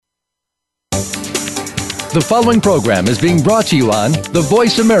The following program is being brought to you on the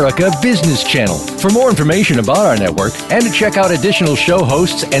Voice America Business Channel. For more information about our network and to check out additional show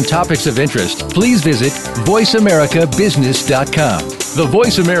hosts and topics of interest, please visit voiceamericabusiness.com. The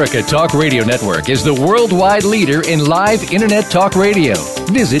Voice America Talk Radio Network is the worldwide leader in live Internet talk radio.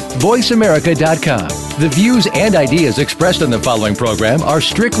 Visit voiceamerica.com. The views and ideas expressed on the following program are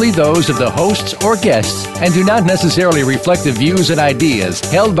strictly those of the hosts or guests and do not necessarily reflect the views and ideas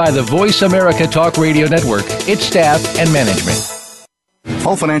held by the Voice America Talk Radio Network, its staff, and management.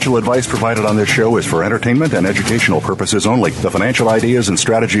 All financial advice provided on this show is for entertainment and educational purposes only. The financial ideas and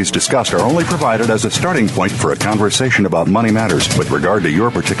strategies discussed are only provided as a starting point for a conversation about money matters. With regard to your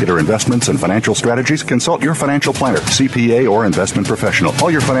particular investments and financial strategies, consult your financial planner, CPA, or investment professional.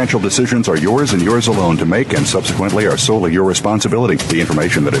 All your financial decisions are yours and yours alone to make and subsequently are solely your responsibility. The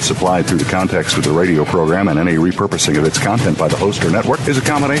information that is supplied through the context of the radio program and any repurposing of its content by the host or network is a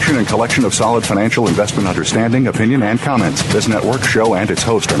combination and collection of solid financial investment understanding, opinion, and comments. This network, show, and its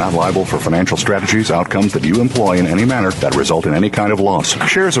host are not liable for financial strategies, outcomes that you employ in any manner that result in any kind of loss.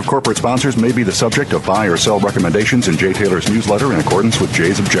 Shares of corporate sponsors may be the subject of buy or sell recommendations in Jay Taylor's newsletter in accordance with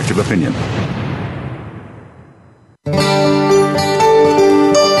Jay's objective opinion.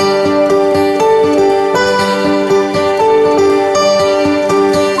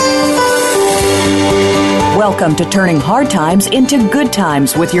 Welcome to Turning Hard Times into Good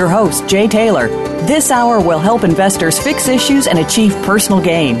Times with your host, Jay Taylor. This hour will help investors fix issues and achieve personal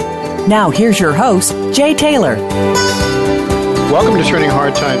gain. Now, here's your host, Jay Taylor. Welcome to Turning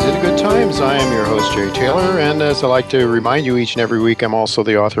Hard Times into Good Times. I am your host, Jay Taylor, and as I like to remind you each and every week, I'm also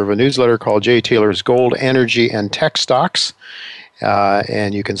the author of a newsletter called Jay Taylor's Gold, Energy, and Tech Stocks.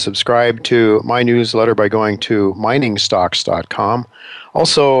 And you can subscribe to my newsletter by going to miningstocks.com.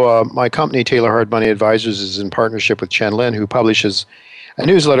 Also, my company, Taylor Hard Money Advisors, is in partnership with Chen Lin, who publishes a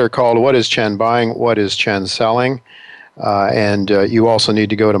newsletter called What is Chen Buying? What is Chen Selling? And you also need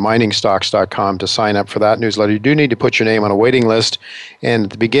to go to miningstocks.com to sign up for that newsletter. You do need to put your name on a waiting list. And at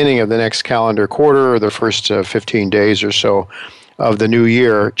the beginning of the next calendar quarter, or the first 15 days or so of the new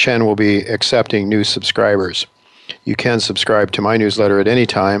year, Chen will be accepting new subscribers. You can subscribe to my newsletter at any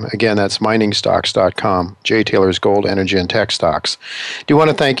time. Again, that's miningstocks.com, Jay Taylor's Gold, Energy, and Tech Stocks. Do want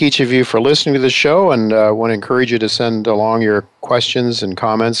to thank each of you for listening to the show, and want to encourage you to send along your questions and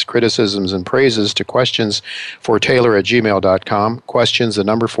comments, criticisms, and praises to questionsfortaylor@gmail.com, questions, the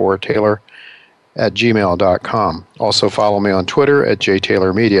number 4, Taylor@gmail.com. Also follow me on Twitter at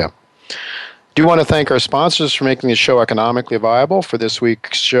JTaylorMedia. Do want to thank our sponsors for making the show economically viable. For this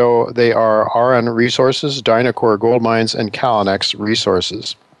week's show, they are RN Resources, Dynacor Gold Mines, and Calinex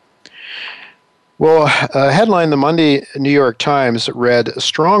Resources. Well, a headline in the Monday New York Times read,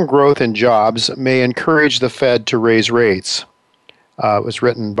 "Strong growth in jobs may encourage the Fed to raise rates." It was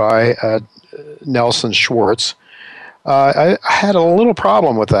written by Nelson Schwartz. I had a little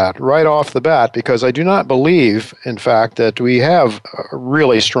problem with that right off the bat because I do not believe, in fact, that we have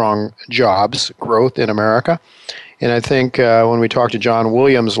really strong jobs growth in America. And I think when we talk to John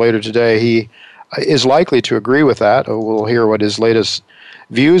Williams later today, he is likely to agree with that. We'll hear what his latest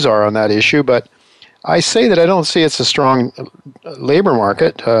views are on that issue. But I say that I don't see it's a strong labor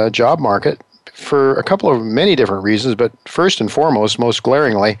market, job market, for a couple of many different reasons. But first and foremost, most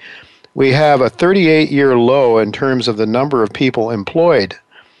glaringly, we have a 38-year low in terms of the number of people employed.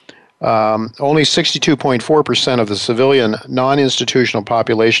 Only 62.4% of the civilian non-institutional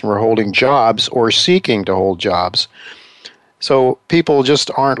population were holding jobs or seeking to hold jobs. So people just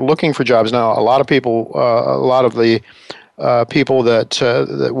aren't looking for jobs now. A lot of people, people that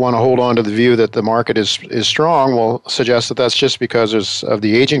want to hold on to the view that the market is strong will suggest that that's just because of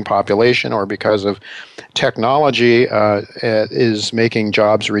the aging population or because of technology is making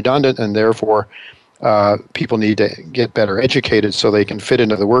jobs redundant, and therefore people need to get better educated so they can fit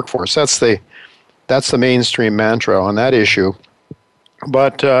into the workforce. That's the mainstream mantra on that issue.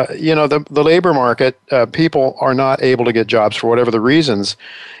 But, the labor market, people are not able to get jobs for whatever the reasons,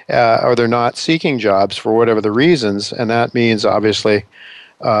 or they're not seeking jobs for whatever the reasons, and that means, obviously,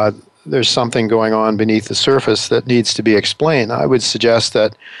 there's something going on beneath the surface that needs to be explained. I would suggest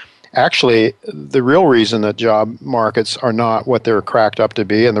that, actually, the real reason that job markets are not what they're cracked up to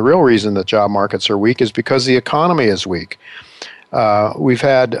be, and the real reason that job markets are weak is because the economy is weak. We've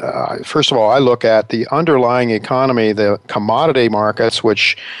had, first of all, I look at the underlying economy, the commodity markets,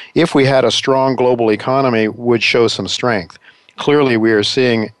 which, if we had a strong global economy, would show some strength. Clearly, we are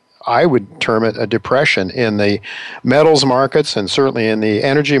seeing, I would term it, a depression in the metals markets and certainly in the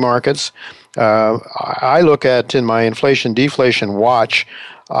energy markets. I look at, in my inflation-deflation watch,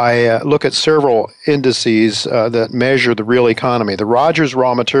 I look at several indices that measure the real economy. The Rogers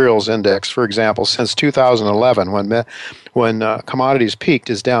Raw Materials Index, for example, since 2011, when commodities peaked,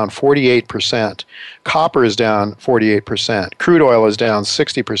 is down 48%. Copper is down 48%. Crude oil is down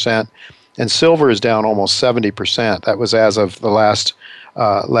 60%. And silver is down almost 70%. That was as of the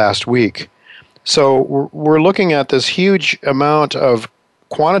last week. So we're looking at this huge amount of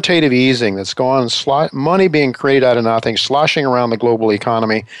quantitative easing that's gone, money being created out of nothing, sloshing around the global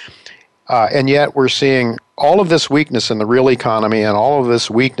economy, and yet we're seeing all of this weakness in the real economy and all of this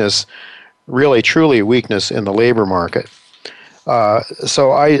weakness, really truly weakness in the labor market.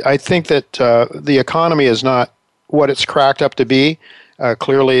 So I think that the economy is not what it's cracked up to be.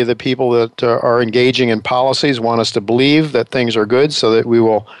 Clearly, the people that are engaging in policies want us to believe that things are good so that we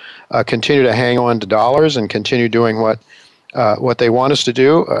will continue to hang on to dollars and continue doing what they want us to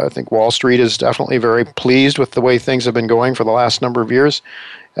do. I think Wall Street is definitely very pleased with the way things have been going for the last number of years,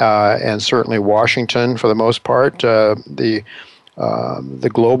 and certainly Washington for the most part. The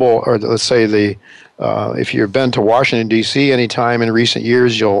global, or let's say if you've been to Washington, D.C. any time in recent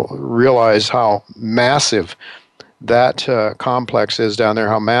years, you'll realize how massive that complex is down there,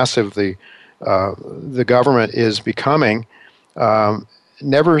 how massive the government is becoming.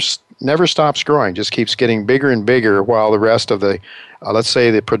 Never stops growing, just keeps getting bigger and bigger, while the rest of the, let's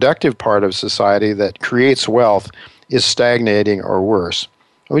say, the productive part of society that creates wealth is stagnating or worse.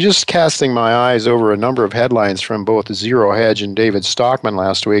 I was just casting my eyes over a number of headlines from both Zero Hedge and David Stockman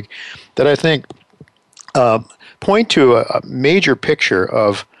last week that I think point to a major picture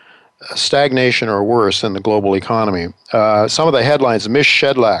of stagnation or worse in the global economy. Some of the headlines, Mish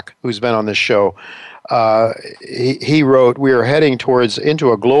Shedlack, who's been on this show, he wrote, "We are heading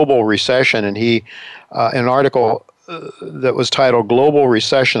into a global recession," and an article that was titled "Global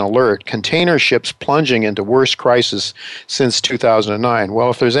Recession Alert: Container Ships Plunging into Worst Crisis Since 2009." Well,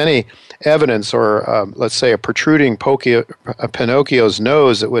 if there's any evidence, or let's say a protruding Pinocchio's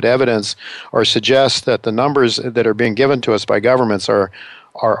nose that would evidence or suggest that the numbers that are being given to us by governments are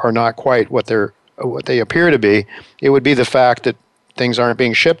not quite what they appear to be, it would be the fact that things aren't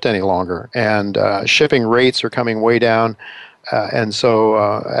being shipped any longer, and shipping rates are coming way down, and so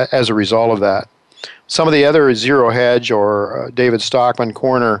as a result of that. Some of the other Zero Hedge or David Stockman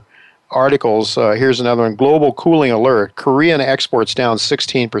corner articles, here's another one, Global Cooling Alert, Korean exports down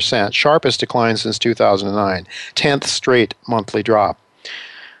 16%, sharpest decline since 2009, 10th straight monthly drop.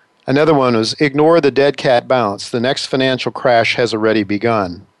 Another one was, Ignore the dead cat bounce, the next financial crash has already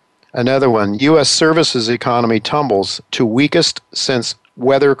begun. Another one, U.S. services economy tumbles to weakest since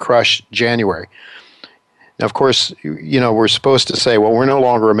weather-crushed January. Now, of course, we're supposed to say, well, we're no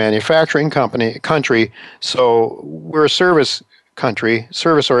longer a manufacturing country, so we're a service country,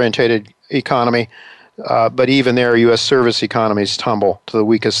 service-oriented economy, but even there, U.S. service economies tumble to the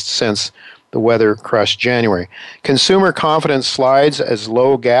weakest since the weather-crushed January. Consumer confidence slides as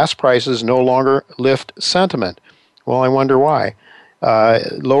low gas prices no longer lift sentiment. Well, I wonder why.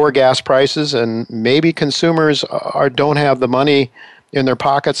 Lower gas prices, and maybe consumers don't have the money in their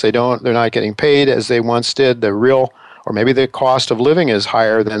pockets. They're not getting paid as they once did. Or maybe the cost of living is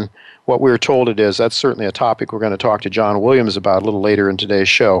higher than what we were told it is. That's certainly a topic we're going to talk to John Williams about a little later in today's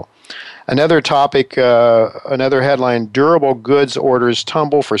show. Another topic, another headline, durable goods orders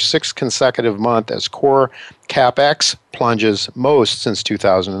tumble for 6th consecutive month as core CapEx plunges most since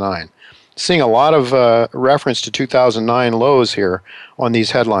 2009. Seeing a lot of reference to 2009 lows here on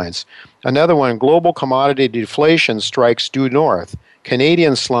these headlines. Another one, global commodity deflation strikes due north.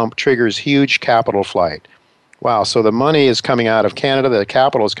 Canadian slump triggers huge capital flight. Wow, so the money is coming out of Canada, the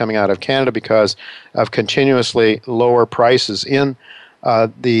capital is coming out of Canada because of continuously lower prices in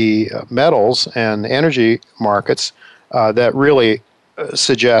the metals and energy markets that really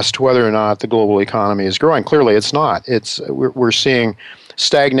suggest whether or not the global economy is growing. Clearly, it's not. We're seeing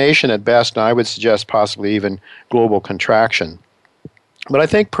stagnation at best, and I would suggest possibly even global contraction. But I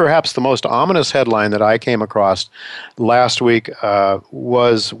think perhaps the most ominous headline that I came across last week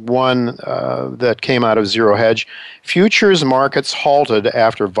was one that came out of Zero Hedge. Futures markets halted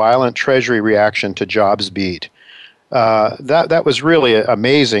after violent Treasury reaction to jobs beat. That was really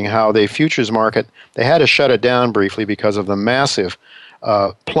amazing how the futures market, they had to shut it down briefly because of the massive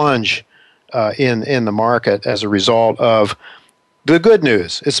plunge in the market as a result of the good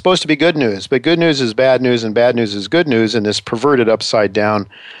news. It's supposed to be good news, but good news is bad news and bad news is good news in this perverted upside-down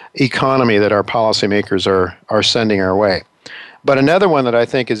economy that our policymakers are sending our way. But another one that I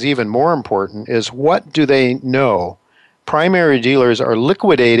think is even more important is, what do they know? Primary dealers are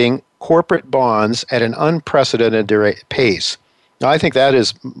liquidating corporate bonds at an unprecedented pace. Now, I think that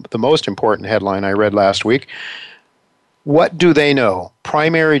is the most important headline I read last week. What do they know?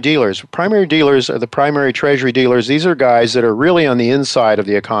 Primary dealers. Primary dealers are the primary treasury dealers. These are guys that are really on the inside of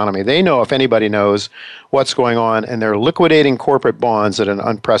the economy. They know, if anybody knows, what's going on, and they're liquidating corporate bonds at an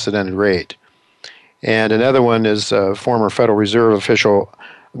unprecedented rate. And another one is former Federal Reserve official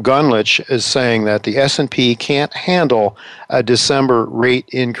Gunlich is saying that the S&P can't handle a December rate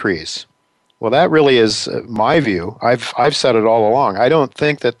increase. Well, that really is my view. I've said it all along. I don't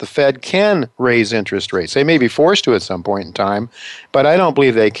think that the Fed can raise interest rates. They may be forced to at some point in time, but I don't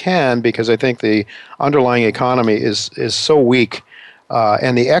believe they can, because I think the underlying economy is so weak.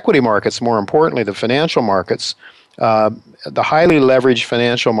 And the equity markets, more importantly, the financial markets, the highly leveraged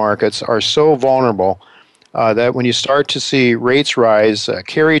financial markets are so vulnerable that when you start to see rates rise,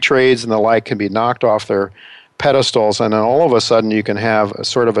 carry trades and the like can be knocked off their pedestals, and then all of a sudden you can have a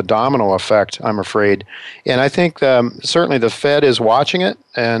sort of a domino effect, I'm afraid. And I think certainly the Fed is watching it,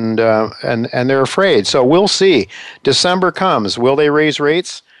 and they're afraid. So we'll see. December comes. Will they raise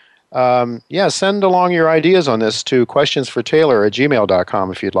rates? Send along your ideas on this to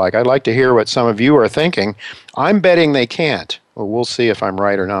questionsfortaylor@gmail.com if you'd like. I'd like to hear what some of you are thinking. I'm betting they can't. Well, we'll see if I'm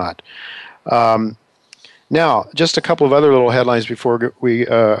right or not. Now, just a couple of other little headlines before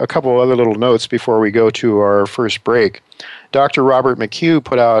a couple of other little notes before we go to our first break. Dr. Robert McHugh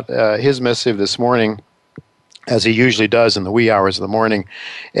put out his missive this morning, as he usually does in the wee hours of the morning.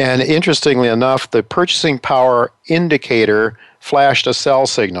 And interestingly enough, the purchasing power indicator flashed a sell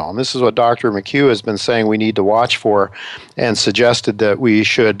signal. And this is what Dr. McHugh has been saying we need to watch for, and suggested that we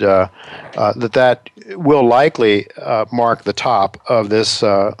should, that will likely mark the top of this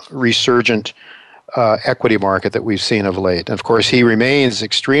resurgent equity market that we've seen of late. And of course, he remains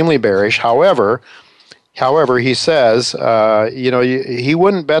extremely bearish. However, he says, he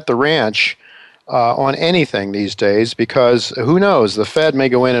wouldn't bet the ranch on anything these days, because who knows, the Fed may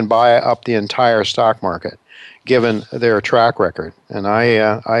go in and buy up the entire stock market, given their track record. And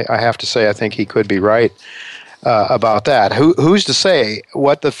I have to say, I think he could be right about that. Who's to say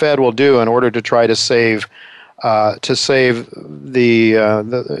what the Fed will do in order to try to save the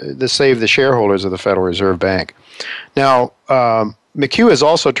shareholders of the Federal Reserve Bank. Now, McHugh is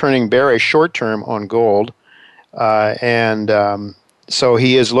also turning bearish short term on gold, so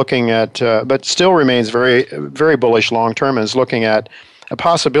he is looking at, but still remains very, very bullish long term, and is looking at a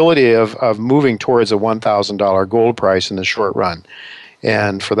possibility of moving towards a $1,000 gold price in the short run.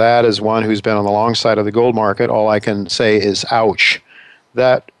 And for that, as one who's been on the long side of the gold market, all I can say is, ouch.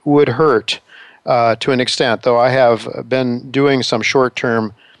 That would hurt. To an extent, though I have been doing some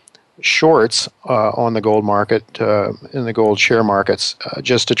short-term shorts on the gold market, in the gold share markets,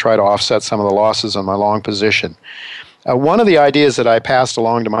 just to try to offset some of the losses on my long position. One of the ideas that I passed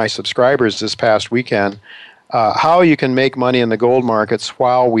along to my subscribers this past weekend, how you can make money in the gold markets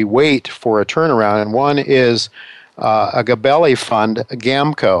while we wait for a turnaround, and one is a Gabelli fund,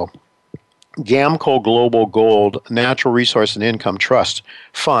 GAMCO Global Gold Natural Resource and Income Trust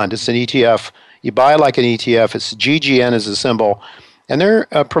Fund. It's an ETF. You buy like an ETF. It's GGN as a symbol. And they're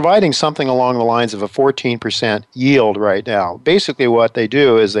providing something along the lines of a 14% yield right now. Basically what they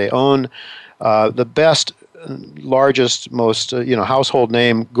do is they own the best, largest, most household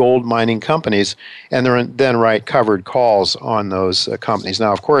name gold mining companies, and then write covered calls on those companies.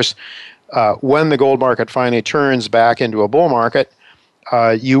 Now, of course, when the gold market finally turns back into a bull market,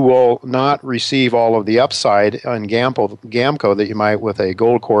 you will not receive all of the upside on GAMCO that you might with a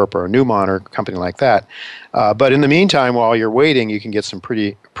Goldcorp or a Newmont or a company like that. But in the meantime, while you're waiting, you can get some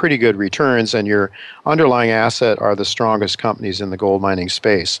pretty good returns, and your underlying asset are the strongest companies in the gold mining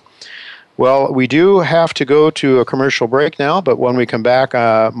space. Well, we do have to go to a commercial break now, but when we come back,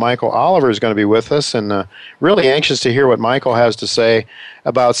 Michael Oliver is going to be with us, and really anxious to hear what Michael has to say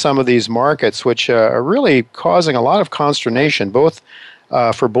about some of these markets, which are really causing a lot of consternation, both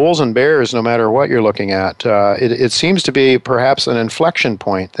for bulls and bears, no matter what you're looking at. It seems to be perhaps an inflection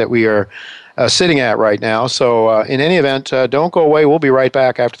point that we are sitting at right now. So in any event, don't go away. We'll be right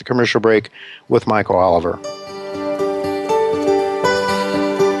back after the commercial break with Michael Oliver.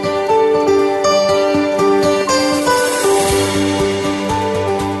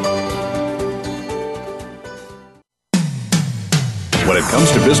 When it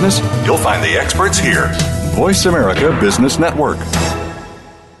comes to business, you'll find the experts here. Voice America Business Network.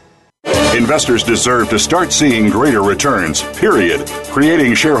 Investors deserve to start seeing greater returns, period.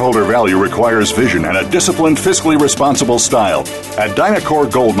 Creating shareholder value requires vision and a disciplined, fiscally responsible style. At Dynacor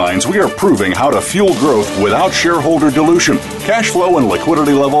Gold Mines, we are proving how to fuel growth without shareholder dilution. Cash flow and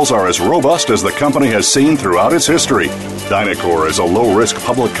liquidity levels are as robust as the company has seen throughout its history. Dynacor is a low-risk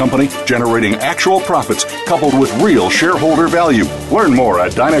public company generating actual profits coupled with real shareholder value. Learn more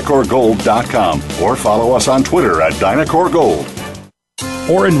at DynacorGold.com or follow us on Twitter at Dynacor Gold.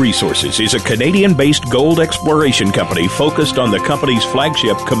 Auryn Resources is a Canadian-based gold exploration company focused on the company's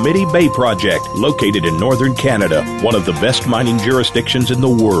flagship Committee Bay project, located in northern Canada, one of the best mining jurisdictions in the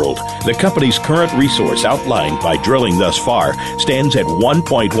world. The company's current resource outlined by drilling thus far stands at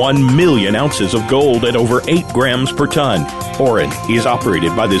 1.1 million ounces of gold at over 8 grams per ton. Auryn is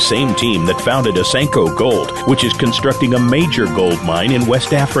operated by the same team that founded Asanko Gold, which is constructing a major gold mine in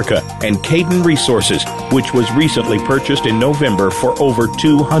West Africa, and Caden Resources, which was recently purchased in November for over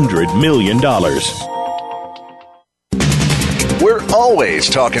 $200 million. We're always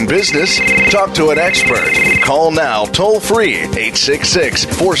talking business. Talk to an expert. Call now toll free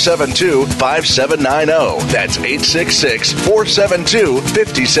 866-472-5790. That's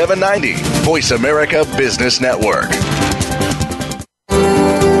 866-472-5790. Voice America Business Network.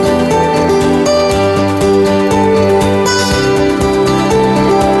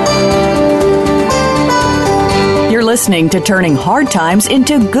 Listening to Turning Hard Times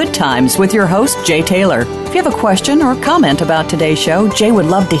into Good Times with your host, Jay Taylor. If you have a question or comment about today's show, Jay would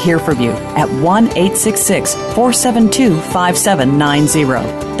love to hear from you at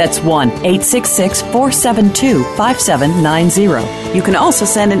 1-866-472-5790. That's 1-866-472-5790. You can also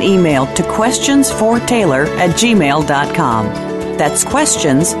send an email to questionsfortaylor@gmail.com. That's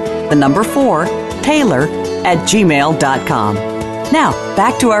questions, the number 4, Taylor@gmail.com. Now,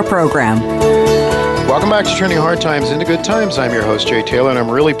 back to our program. Welcome back to Turning Hard Times into Good Times. I'm your host, Jay Taylor, and I'm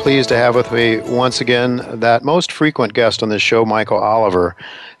really pleased to have with me once again that most frequent guest on this show, Michael Oliver.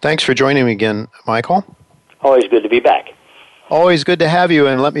 Thanks for joining me again, Michael. Always good to be back. Always good to have you,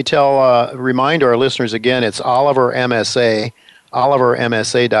 and let me remind our listeners again, it's Oliver MSA,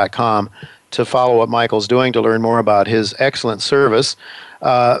 olivermsa.com, to follow what Michael's doing to learn more about his excellent service.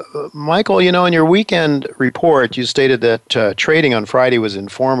 Michael, in your weekend report, you stated that trading on Friday was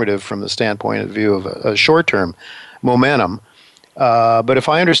informative from the standpoint of view of a short-term momentum. But if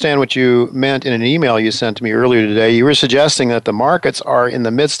I understand what you meant in an email you sent to me earlier today, you were suggesting that the markets are in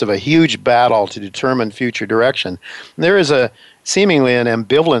the midst of a huge battle to determine future direction. There is seemingly an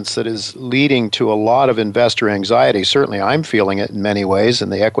ambivalence that is leading to a lot of investor anxiety. Certainly I'm feeling it in many ways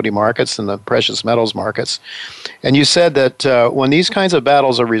in the equity markets and the precious metals markets. And you said that when these kinds of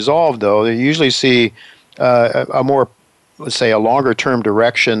battles are resolved, though, they usually see a more, let's say, a longer-term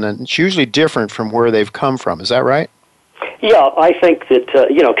direction, and it's usually different from where they've come from. Is that right? Yeah, I think that,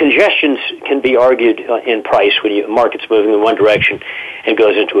 congestions can be argued in price when the market's moving in one direction and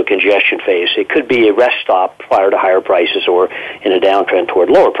goes into a congestion phase. It could be a rest stop prior to higher prices or in a downtrend toward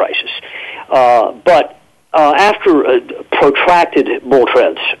lower prices. But after protracted bull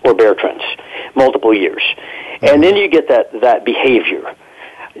trends or bear trends, multiple years, and then you get that behavior,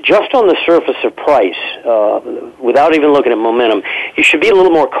 just on the surface of price, without even looking at momentum, you should be a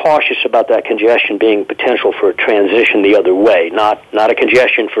little more cautious about that congestion being potential for a transition the other way, not a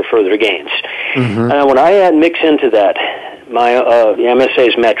congestion for further gains. Mm-hmm. When I mix into that my the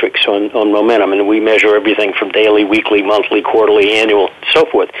MSA's metrics on momentum, and we measure everything from daily, weekly, monthly, quarterly, annual, so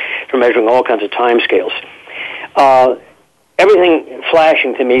forth, for measuring all kinds of time scales. Everything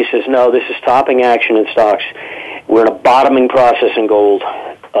flashing to me says, no, this is topping action in stocks. We're in a bottoming process in gold.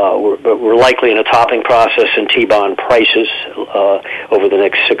 We're likely in a topping process in T-bond prices over the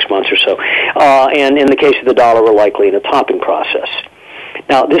next 6 months or so. And in the case of the dollar, we're likely in a topping process.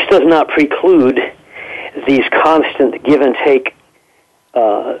 Now, this does not preclude these constant give and take,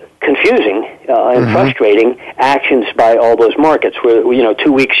 confusing and frustrating actions by all those markets where,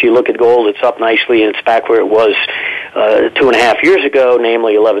 2 weeks you look at gold, it's up nicely and it's back where it was 2.5 years ago,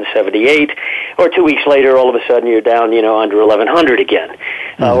 namely 1178, or 2 weeks later all of a sudden you're down, under 1100 again.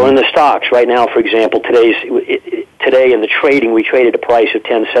 Or in the stocks right now, for example, today in the trading we traded a price of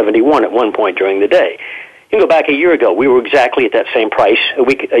 1071 at one point during the day. You can go back a year ago, we were exactly at that same price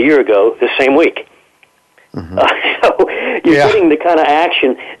a year ago, the same week. So you're getting the kind of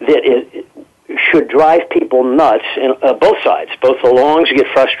action that should drive people nuts, and both sides. Both the longs get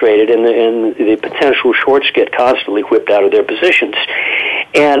frustrated, and the potential shorts get constantly whipped out of their positions.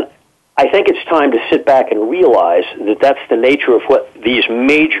 And I think it's time to sit back and realize that that's the nature of what these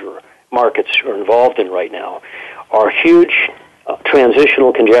major markets are involved in right now, are huge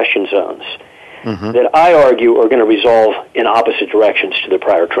transitional congestion zones that I argue are going to resolve in opposite directions to the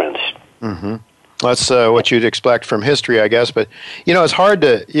prior trends. Mm-hmm. That's what you'd expect from history, I guess. But it's hard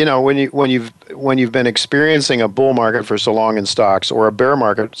to when you've been experiencing a bull market for so long in stocks or a bear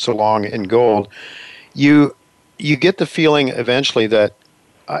market so long in gold, you get the feeling eventually that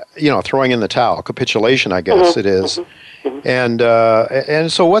throwing in the towel, capitulation, I guess it is.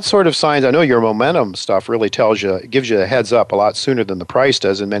 And so what sort of signs? I know your momentum stuff really gives you a heads up a lot sooner than the price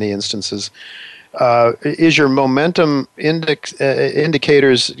does in many instances. Is your momentum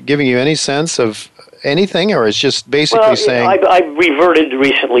indicators giving you any sense of anything, or is just basically saying? I reverted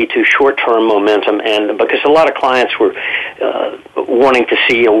recently to short-term momentum, and because a lot of clients were wanting to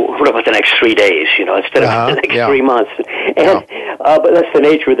see what about the next 3 days, instead of the next 3 months, and but that's the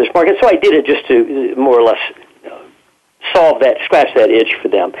nature of this market. So I did it just to more or less scratch that itch for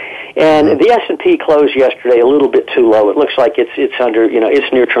them. And the S&P closed yesterday a little bit too low. It looks like it's under,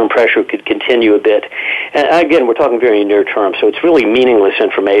 its near-term pressure could continue a bit. And again, we're talking very near-term, so it's really meaningless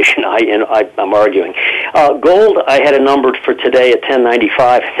information I'm arguing. Gold, I had it numbered for today at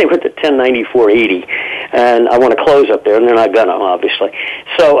 1095. They were at 1094.80, and I want to close up there, and they're not going to, obviously.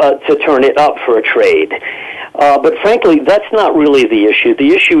 So to turn it up for a trade. But frankly, that's not really the issue.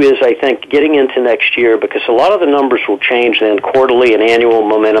 The issue is, I think, getting into next year, because a lot of the numbers will change then. Quarterly and annual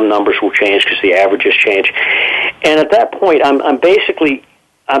momentum numbers will change because the averages change. And at that point,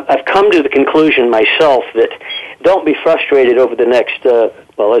 I've come to the conclusion myself that don't be frustrated over the next,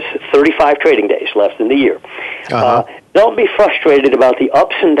 it's 35 trading days left in the year. Don't be frustrated about the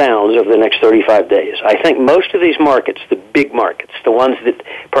ups and downs of the next 35 days. I think most of these markets, the big markets, the ones that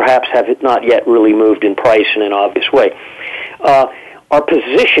perhaps have not yet really moved in price in an obvious way, are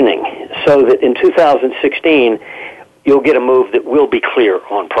positioning so that in 2016 you'll get a move that will be clear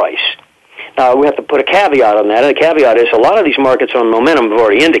on price. Now, we have to put a caveat on that, and the caveat is a lot of these markets on momentum have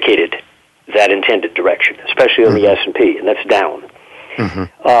already indicated that intended direction, especially on the S&P, and that's down.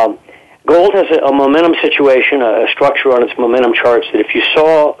 Gold has a momentum situation, a structure on its momentum charts that if you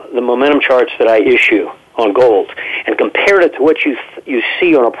saw the momentum charts that I issue on gold and compared it to what you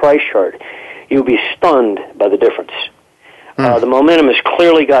see on a price chart, you'll be stunned by the difference. The momentum has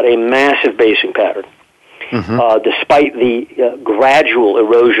clearly got a massive basing pattern, despite the gradual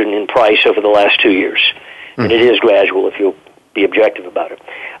erosion in price over the last 2 years. And it is gradual if you'll be objective about it.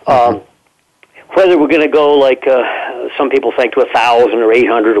 Whether we're going to go like some people think to 1,000 or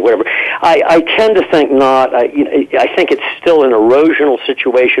 800 or whatever, I tend to think not. I think it's still an erosional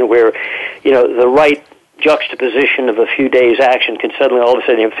situation where, the right juxtaposition of a few days' action can suddenly all of a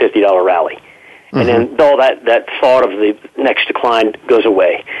sudden have a $50 rally. And then all that thought of the next decline goes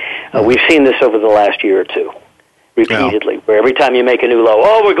away. We've seen this over the last year or two, repeatedly, where every time you make a new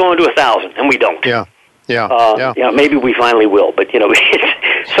low, we're going to 1,000, and we don't. Maybe we finally will, but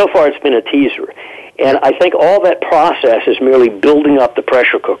so far it's been a teaser. And I think all that process is merely building up the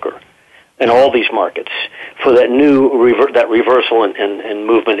pressure cooker in all these markets for that that reversal and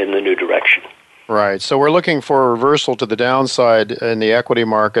movement in the new direction. Right. So we're looking for a reversal to the downside in the equity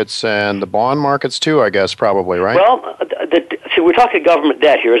markets and the bond markets too, I guess, probably, right? Well, we're talking government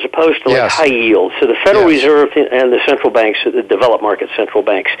debt here as opposed to high yield. So the Federal Reserve and the central banks, the developed market central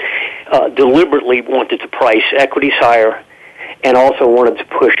banks, deliberately wanted to price equities higher and also wanted to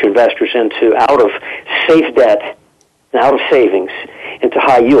push investors out of safe debt and out of savings into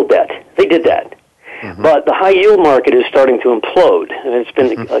high yield debt. They did that. But the high yield market is starting to implode, and it's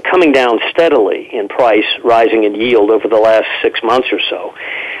been coming down steadily in price, rising in yield over the last 6 months or so,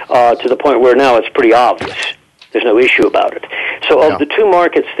 to the point where now it's pretty obvious. There's no issue about it. So of the two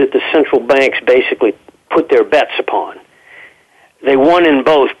markets that the central banks basically put their bets upon, they won in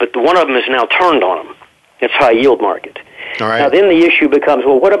both, but one of them is now turned on them. It's high yield market. All right. Now, then the issue becomes,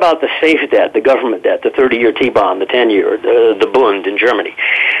 what about the safe debt, the government debt, the 30-year T-bond, the 10-year, the Bund in Germany?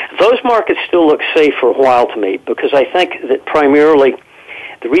 Those markets still look safe for a while to me because I think that primarily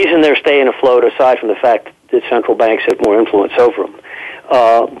the reason they're staying afloat, aside from the fact that central banks have more influence over them,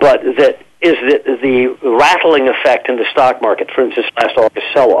 but that is that the rattling effect in the stock market, for instance, last August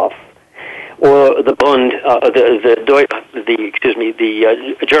sell-off, or the Bund, the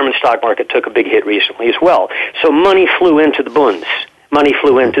German stock market took a big hit recently as well. So money flew into the Bunds, money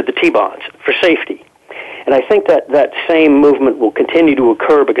flew into the T-bonds for safety. And I think that same movement will continue to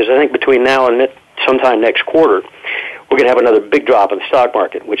occur because I think between now and sometime next quarter, we're going to have another big drop in the stock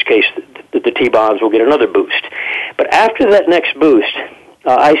market, in which case the T-bonds will get another boost. But after that next boost,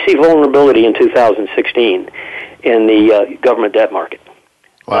 I see vulnerability in 2016 in the government debt market.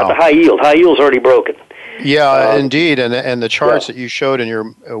 Wow. The high yield. High yield's already broken. Yeah, indeed. And the charts that you showed in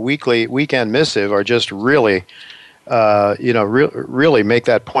your weekend missive are just really, really make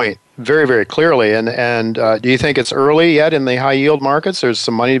that point very, very clearly. And do you think it's early yet in the high yield markets? There's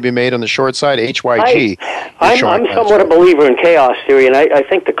some money to be made on the short side. HYG. I'm somewhat a believer in chaos theory, and I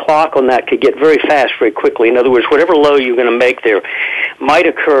think the clock on that could get very fast very quickly. In other words, whatever low you're going to make there might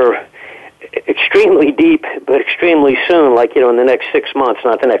occur extremely deep, but extremely soon, like, in the next 6 months,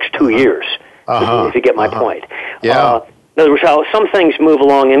 not the next 2 years, if you get my point. Yeah. In other words, how some things move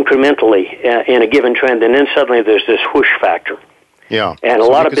along incrementally in a given trend, and then suddenly there's this whoosh factor. Yeah. And a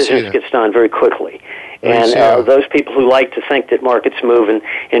lot of business gets done very quickly. And those people who like to think that markets move in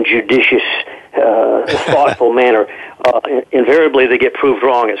judicious, thoughtful manner, invariably they get proved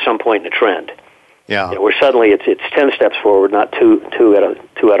wrong at some point in the trend. Yeah. Where suddenly it's 10 steps forward, not two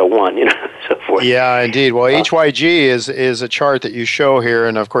out of one, so forth. Yeah, indeed. Well, HYG is a chart that you show here,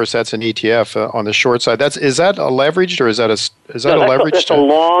 and of course that's an ETF on the short side. Is that a leveraged, or is that a leveraged? That's a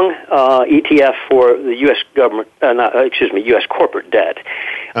long ETF for the U.S. government. U.S. corporate debt.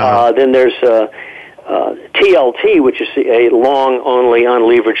 Then there's TLT, which is a long only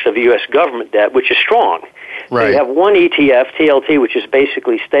unleveraged of U.S. government debt, which is strong. Right. So you have one ETF, TLT, which is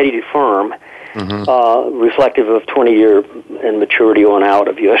basically steady to firm. Reflective of 20-year and maturity on out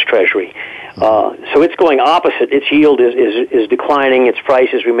of U.S. Treasury. So it's going opposite. Its yield is declining. Its price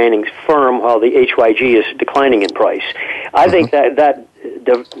is remaining firm, while the HYG is declining in price. I think that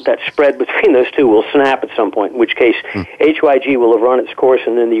spread between those two will snap at some point, in which case HYG will have run its course,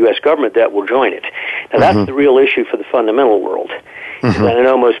 and then the U.S. government debt will join it. Now, that's the real issue for the fundamental world. And I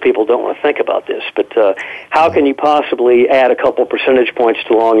know most people don't want to think about this, but how can you possibly add a couple percentage points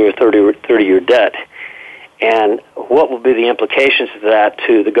to long your 30-year debt? And what will be the implications of that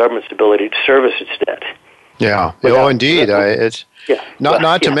to the government's ability to service its debt? Yeah. Indeed. It's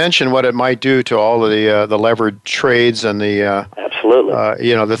not to mention what it might do to all of the levered trades and the absolutely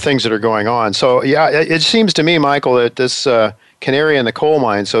the things that are going on. So it seems to me, Michael, that this canary in the coal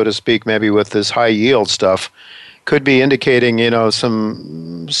mine, so to speak, maybe with this high yield stuff, could be indicating,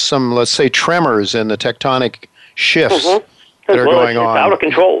 some let's say tremors in the tectonic shifts that are going on. It's out of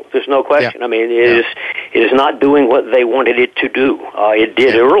control. There's no question. Yeah. I mean, it is not doing what they wanted it to do. It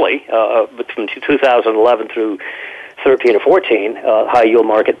did early, from 2011 through 13 or 14. High yield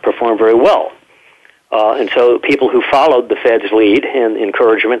market performed very well, and so people who followed the Fed's lead and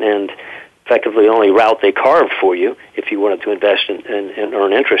encouragement and effectively the only route they carved for you, if you wanted to invest and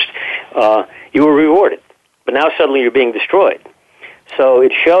earn interest, you were rewarded. But now suddenly you're being destroyed. So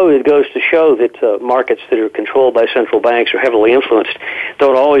it goes to show that markets that are controlled by central banks or heavily influenced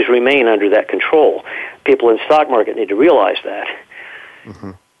don't always remain under that control. People in the stock market need to realize that.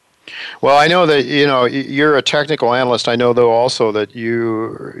 Well, I know that you're a technical analyst. I know, though, also that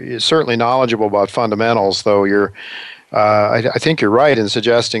you're certainly knowledgeable about fundamentals. Though I think you're right in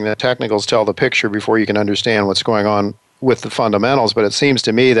suggesting that technicals tell the picture before you can understand what's going on with the fundamentals, but it seems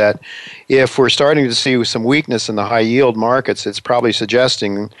to me that if we're starting to see some weakness in the high yield markets, it's probably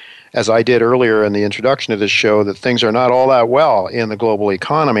suggesting, as I did earlier in the introduction of this show, that things are not all that well in the global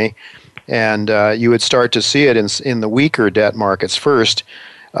economy, and you would start to see it in the weaker debt markets first,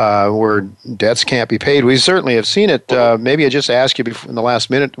 where debts can't be paid. We certainly have seen it. Maybe I just ask you in the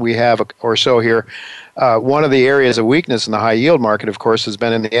last minute we have or so here, one of the areas of weakness in the high yield market, of course, has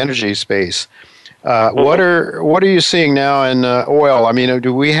been in the energy space. What are you seeing now in oil? I mean,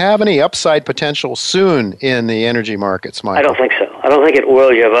 do we have any upside potential soon in the energy markets, Michael? I don't think so. I don't think in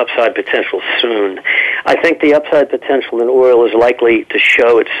oil you have upside potential soon. I think the upside potential in oil is likely to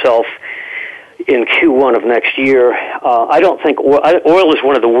show itself in Q1 of next year. I don't think oil is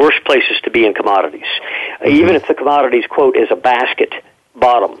one of the worst places to be in commodities. Even if the commodities, quote, is a basket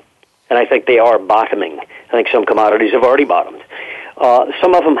bottom, and I think they are bottoming. I think some commodities have already bottomed.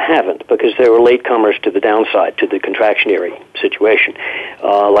 Some of them haven't because they were latecomers to the downside, to the contractionary situation.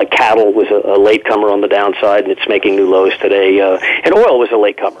 Like cattle was a latecomer on the downside, and it's making new lows today. And oil was a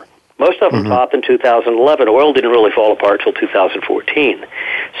latecomer. Most of them topped in 2011. Oil didn't really fall apart until 2014.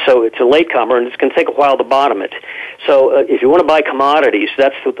 So it's a latecomer, and it's going to take a while to bottom it. So if you want to buy commodities,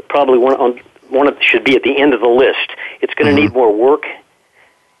 that's probably one that should be at the end of the list. It's going to need more work.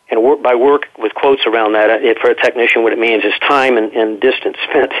 And by work with quotes around that, for a technician, what it means is time and distance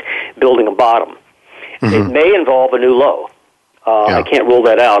spent building a bottom. It may involve a new low. I can't rule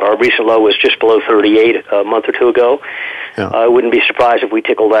that out. Our recent low was just below 38 a month or two ago. I wouldn't be surprised if we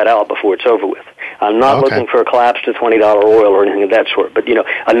tickle that out before it's over with. I'm not looking for a collapse to $20 oil or anything of that sort. But,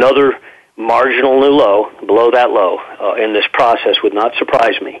 another marginal new low, below that low, in this process would not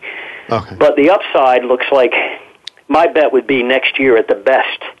surprise me. But the upside looks like my bet would be next year at the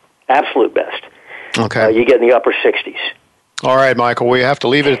best. Absolute best. You get in the upper 60s. All right, Michael, we have to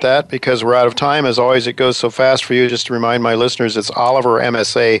leave it at that because we're out of time. As always, it goes so fast for you. Just to remind my listeners, it's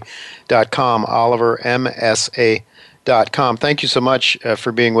olivermsa.com, olivermsa.com. Thank you so much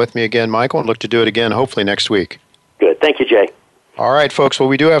for being with me again, Michael, and look to do it again hopefully next week. Good. Thank you, Jay. All right, folks. Well,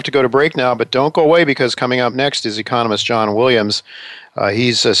 we do have to go to break now, but don't go away because coming up next is economist John Williams.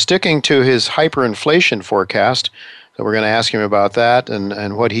 He's sticking to his hyperinflation forecast. So we're going to ask him about that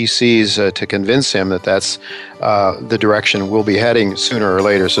and what he sees to convince him that that's the direction we'll be heading sooner or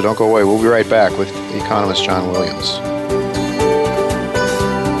later. So don't go away. We'll be right back with economist John Williams.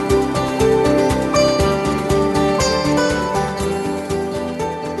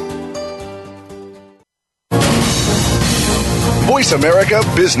 Voice America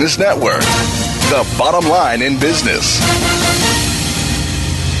Business Network, the bottom line in business.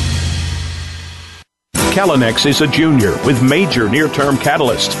 Calinex is a junior with major near-term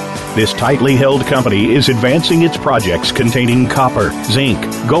catalysts. This tightly held company is advancing its projects containing copper, zinc,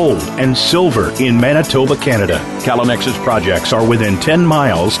 gold, and silver in Manitoba, Canada. Calinex's projects are within 10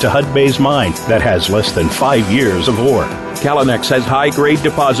 miles to Hudbay's mine that has less than 5 years of ore. Calinex has high-grade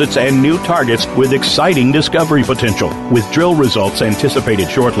deposits and new targets with exciting discovery potential, with drill results anticipated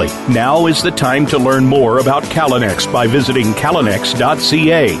shortly. Now is the time to learn more about Calinex by visiting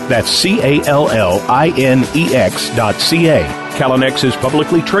calinex.ca. That's CALLINEX.ca. Calinex is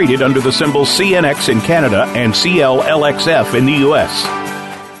publicly traded under the symbol CNX in Canada and CLLXF in the U.S.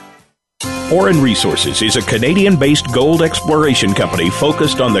 Orin Resources is a Canadian-based gold exploration company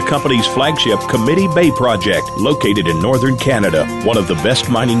focused on the company's flagship Committee Bay project, located in northern Canada, one of the best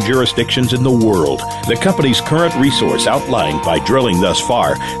mining jurisdictions in the world. The company's current resource outlined by drilling thus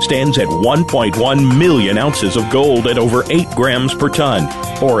far stands at 1.1 million ounces of gold at over 8 grams per ton.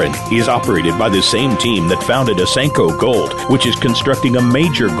 Orin is operated by the same team that founded Asanko Gold, which is constructing a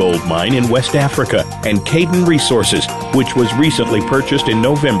major gold mine in West Africa, and Caden Resources, which was recently purchased in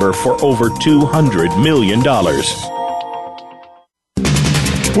November for over $200 million.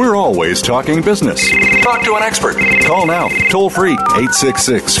 We're always talking business. Talk to an expert. Call now, toll free,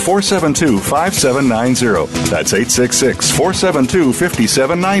 866-472-5790. That's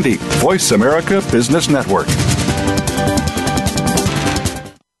 866-472-5790. Voice America Business Network.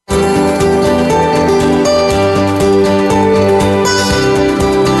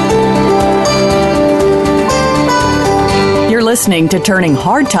 Listening to Turning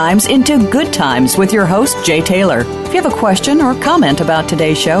Hard Times into Good Times with your host, Jay Taylor. If you have a question or comment about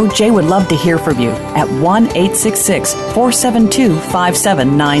today's show, Jay would love to hear from you at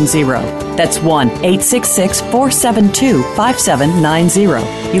 1-866-472-5790. That's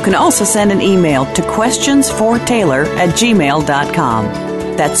 1-866-472-5790. You can also send an email to questionsfortaylor@gmail.com.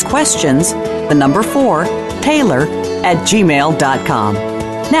 That's questions, the number 4, Taylor@gmail.com.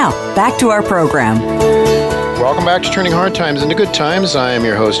 Now, back to our program. Welcome back to Turning Hard Times into Good Times. I am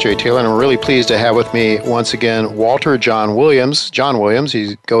your host, Jay Taylor, and I'm really pleased to have with me once again Walter John Williams. John Williams,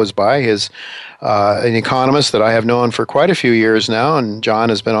 he goes by. He's an economist that I have known for quite a few years now, and John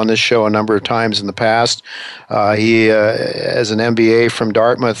has been on this show a number of times in the past. He has an MBA from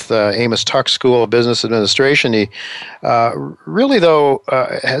Dartmouth, Amos Tuck School of Business Administration. He really, though,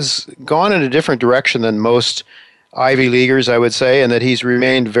 has gone in a different direction than most Ivy Leaguers, I would say, and that he's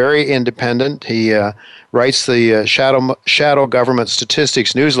remained very independent. He writes the Shadow Government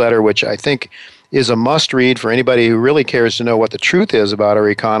Statistics newsletter, which I think is a must-read for anybody who really cares to know what the truth is about our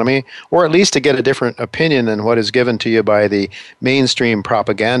economy, or at least to get a different opinion than what is given to you by the mainstream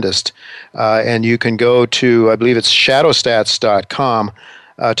propagandist. And you can go to, I believe it's shadowstats.com,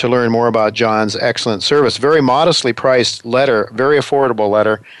 to learn more about John's excellent service. Very modestly priced letter, very affordable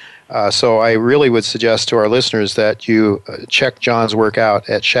letter. So I really would suggest to our listeners that you check John's work out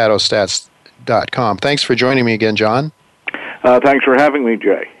at shadowstats.com. Thanks for joining me again, John. Thanks for having me,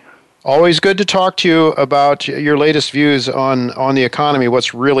 Jay. Always good to talk to you about your latest views on the economy,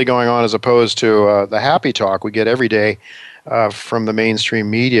 what's really going on as opposed to the happy talk we get every day from the mainstream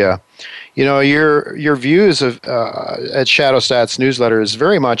media. You know, your views of at ShadowStats newsletter is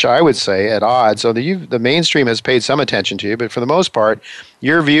very much, I would say, at odds. So the mainstream has paid some attention to you, but for the most part,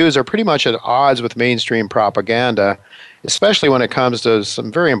 your views are pretty much at odds with mainstream propaganda, especially when it comes to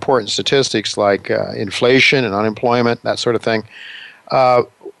some very important statistics like inflation and unemployment, that sort of thing.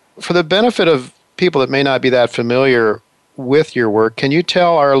 For the benefit of people that may not be that familiar with your work, can you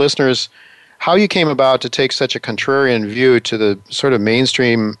tell our listeners how you came about to take such a contrarian view to the sort of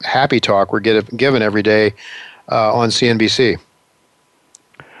mainstream happy talk we're given every day on CNBC?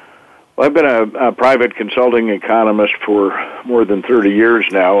 Well, I've been a private consulting economist for more than 30 years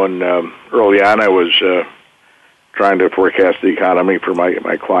now, and early on I was trying to forecast the economy for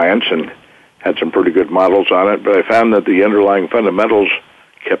my clients, and had some pretty good models on it, but I found that the underlying fundamentals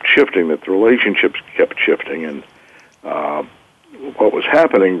kept shifting, that the relationships kept shifting, and what was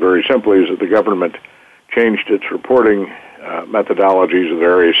happening very simply is that the government changed its reporting methodologies of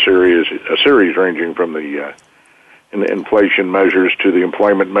various series ranging from the inflation measures to the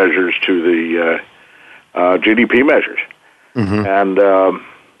employment measures to the GDP measures. And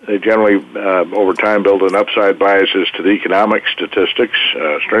they generally, over time, build in upside biases to the economic statistics,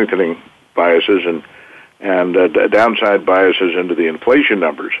 strengthening biases, and downside biases into the inflation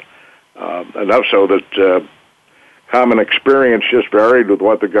numbers. Enough so that common experience just varied with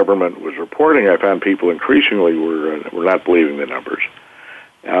what the government was reporting. I found people increasingly were not believing the numbers.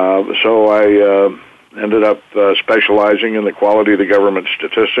 So I ended up specializing in the quality of the government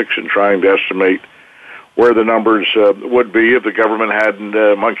statistics and trying to estimate where the numbers would be if the government hadn't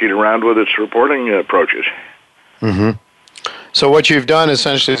monkeyed around with its reporting approaches. So what you've done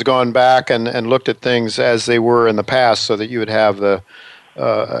essentially is gone back and looked at things as they were in the past so that you would have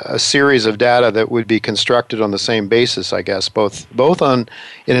a series of data that would be constructed on the same basis, I guess, both in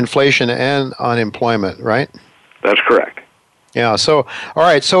inflation and unemployment, right? That's correct. Yeah. So, all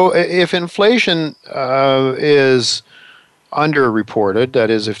right. So if inflation is underreported, that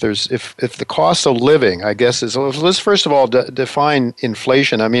is, if the cost of living, I guess, is, let's first of all define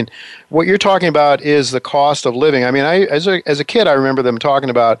inflation. I mean, what you're talking about is the cost of living. I mean, as a kid, I remember them talking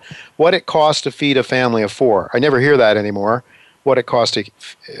about what it costs to feed a family of four. I never hear that anymore. What it costs to,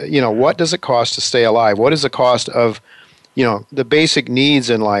 what does it cost to stay alive? What is the cost of, the basic needs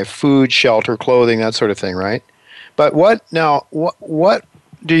in life, food, shelter, clothing, that sort of thing, right? But what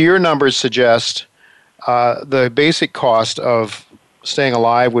do your numbers suggest the basic cost of staying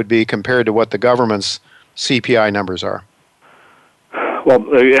alive would be compared to what the government's CPI numbers are? Well,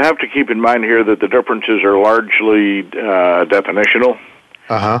 you have to keep in mind here that the differences are largely definitional.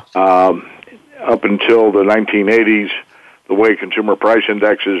 Up until the 1980s, the way consumer price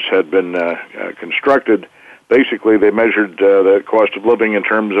indexes had been constructed, basically they measured the cost of living in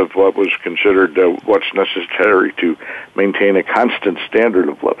terms of what was considered what's necessary to maintain a constant standard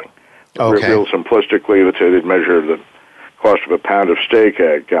of living. Okay. Real simplistically, let's say they'd measure the cost of a pound of steak,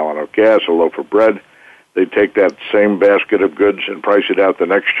 a gallon of gas, a loaf of bread. They'd take that same basket of goods and price it out the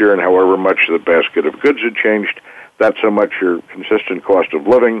next year, and however much the basket of goods had changed, that's how much your consistent cost of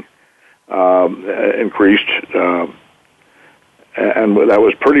living increased. And that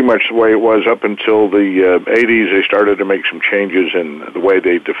was pretty much the way it was up until the 80s. They started to make some changes in the way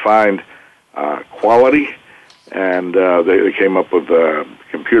they defined quality, and they came up with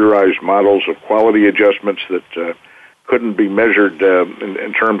computerized models of quality adjustments that couldn't be measured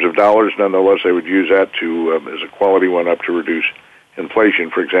in terms of dollars. Nonetheless, they would use that to, as a quality went up, to reduce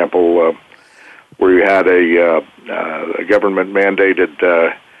inflation. For example, where you had a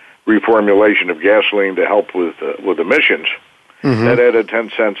government-mandated reformulation of gasoline to help with emissions, that added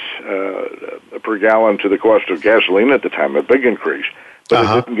 10 cents per gallon to the cost of gasoline at the time, a big increase. But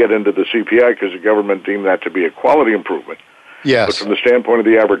it didn't get into the CPI because the government deemed that to be a quality improvement. Yes. But from the standpoint of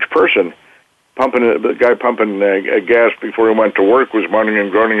the average person, the guy pumping gas before he went to work was moaning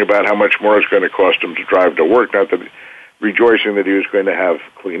and groaning about how much more it's going to cost him to drive to work, not that rejoicing that he was going to have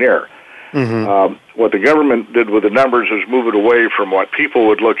clean air. What the government did with the numbers was move it away from what people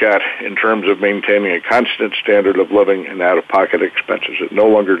would look at in terms of maintaining a constant standard of living and out-of-pocket expenses. It no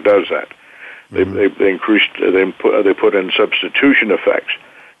longer does that. They put in substitution effects,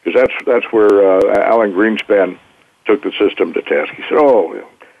 because that's where Alan Greenspan took the system to task. He said,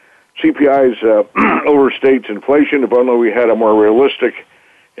 CPI's overstates inflation. If only we had a more realistic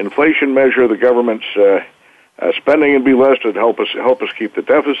inflation measure, the government's spending would be less. It'd help us keep the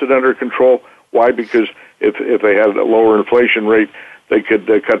deficit under control. Why? Because if they had a lower inflation rate, they could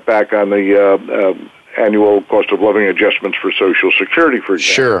cut back on the annual cost of living adjustments for Social Security, for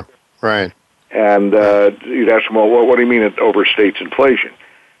example. Sure, right. And you'd ask him, well, what do you mean it overstates inflation?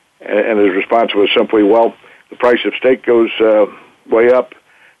 And his response was simply, well, the price of steak goes way up.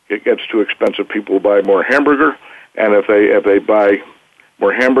 It gets too expensive. People buy more hamburger, and if they buy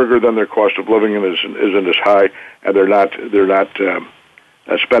more hamburger, then their cost of living isn't as high, and they're not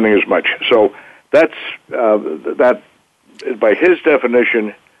spending as much. So that by his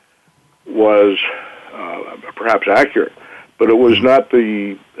definition was perhaps accurate, but it was not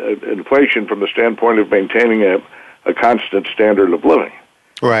the inflation from the standpoint of maintaining a constant standard of living.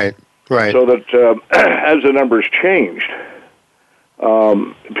 Right. So that as the numbers changed,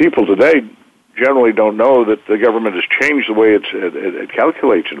 people today generally don't know that the government has changed the way it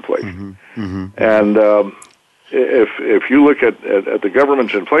calculates inflation. And if you look at the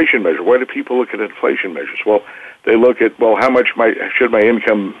government's inflation measure, why do people look at inflation measures? Well, they look at, how much should my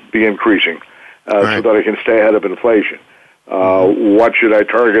income be increasing? so that I can stay ahead of inflation. What should I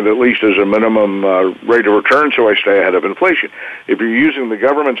target at least as a minimum rate of return so I stay ahead of inflation? If you're using the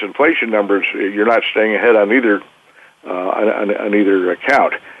government's inflation numbers, you're not staying ahead on either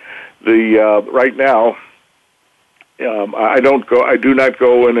account. Right now, I do not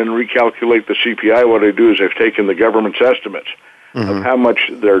go in and recalculate the CPI. What I do is I've taken the government's estimates of how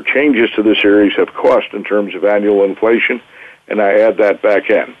much their changes to the series have cost in terms of annual inflation, and I add that back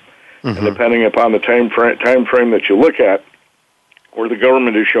in. And depending upon the time frame that you look at, where the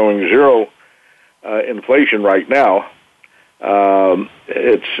government is showing zero inflation right now,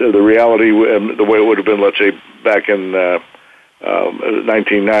 it's the reality. The way it would have been, let's say, back in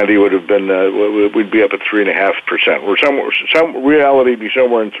 1990, would have been we'd be up at 3.5%. Or some reality be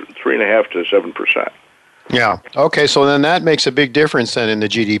somewhere in 3.5% to 7%. Yeah. Okay. So then that makes a big difference then in the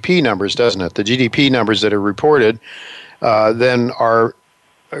GDP numbers, doesn't it? The GDP numbers that are reported then are,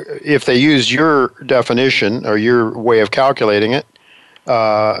 if they use your definition or your way of calculating it,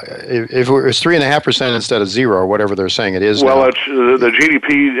 if it was 3.5% instead of 0, or whatever they're saying it is. Well, now. It's the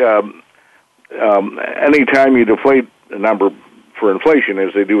GDP. Anytime you deflate a number for inflation,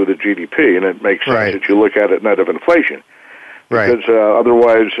 as they do with the GDP, and it makes sense that you look at it net of inflation, because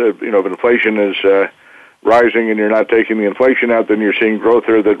otherwise, if inflation is rising and you're not taking the inflation out, then you're seeing growth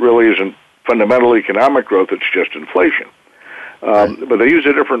there that really isn't fundamental economic growth; it's just inflation. But they use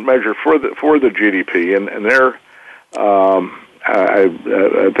a different measure for the GDP, and they're I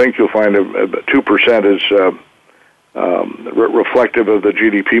think you'll find 2% is reflective of the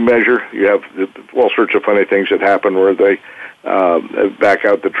GDP measure. You have all sorts of funny things that happen where they back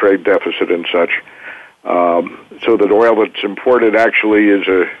out the trade deficit and such. So that oil that's imported actually is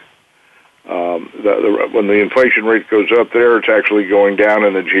when the inflation rate goes up there, it's actually going down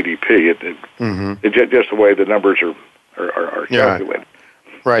in the GDP. It's just the way the numbers are calculated.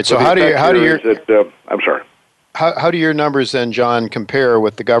 Right. So how do your I'm sorry. How do your numbers then, John, compare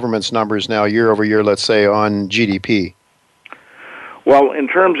with the government's numbers now year over year, let's say, on GDP? Well, in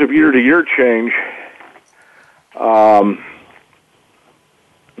terms of year-to-year change,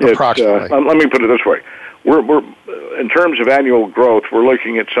 approximately. Let me put it this way. We're in terms of annual growth, we're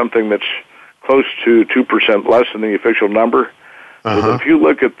looking at something that's close to 2% less than the official number. But if you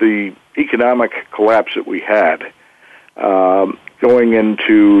look at the economic collapse that we had going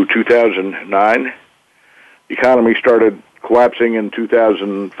into 2009, the economy started collapsing in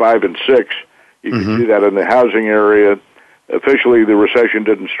 2005 and 6. You can see that in the housing area. Officially, the recession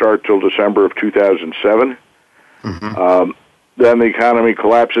didn't start till December of 2007. Then the economy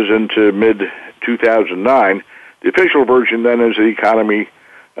collapses into mid-2009. The official version then is the economy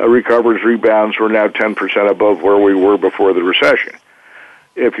recovers, rebounds. We're now 10% above where we were before the recession.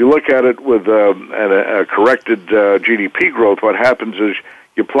 If you look at it with a corrected GDP growth, what happens is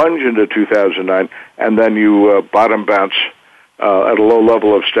you plunge into 2009, and then you bottom bounce at a low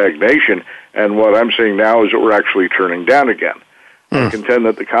level of stagnation. And what I'm seeing now is that we're actually turning down again. I contend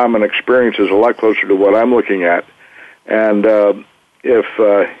that the common experience is a lot closer to what I'm looking at. And if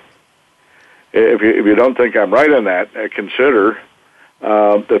you don't think I'm right on that, consider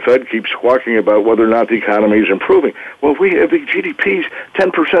the Fed keeps squawking about whether or not the economy is improving. Well, if the GDP's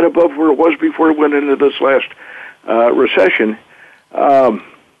 10% above where it was before it went into this last recession,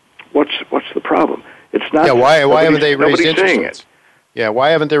 what's the problem? It's not. Yeah, why haven't they raised interest rates? It. Yeah, why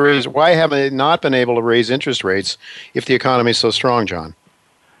haven't they not been able to raise interest rates if the economy is so strong, John?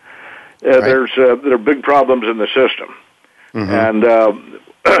 There are big problems in the system, and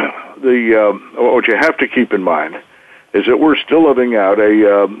what you have to keep in mind is that we're still living out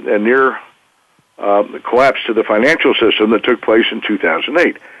a near collapse to the financial system that took place in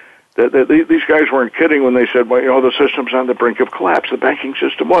 2008. These guys weren't kidding when they said, well, the system's on the brink of collapse. The banking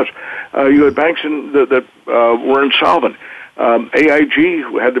system was. You had banks that were insolvent. AIG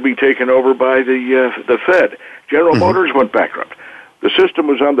had to be taken over by the Fed. General Motors went bankrupt. The system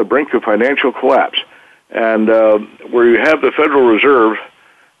was on the brink of financial collapse. And where you have the Federal Reserve,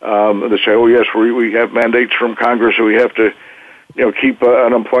 they say, oh, yes, we have mandates from Congress, so we have to keep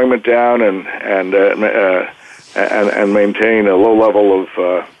unemployment down and maintain a low level of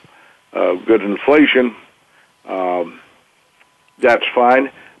good inflation. That's fine,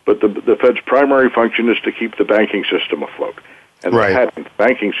 but the Fed's primary function is to keep the banking system afloat. And the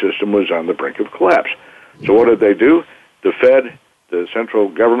banking system was on the brink of collapse. So what did they do? The Fed, the central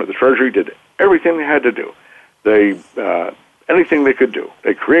government, the Treasury did everything they had to do. They anything they could do.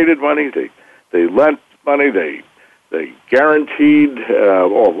 They created money. They lent money. They guaranteed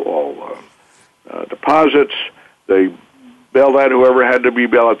all deposits. They bailed out whoever had to be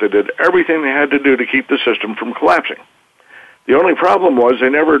bailed out. They did everything they had to do to keep the system from collapsing. The only problem was they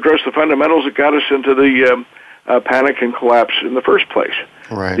never addressed the fundamentals that got us into the panic and collapse in the first place.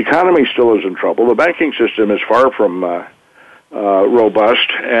 Right. The economy still is in trouble. The banking system is far from robust,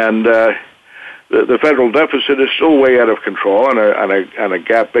 and the federal deficit is still way out of control on a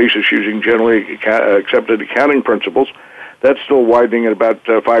GAAP basis using generally accepted accounting principles. That's still widening at about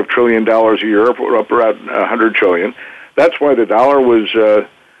 $5 trillion a year, up around $100 trillion. That's why the dollar was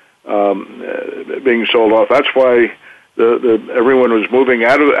being sold off. That's why everyone was moving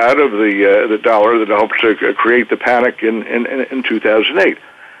out of the dollar that helped to create the panic in 2008.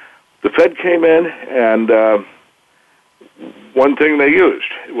 The Fed came in, and one thing they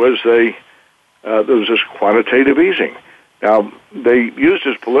used was there was this quantitative easing. Now, they used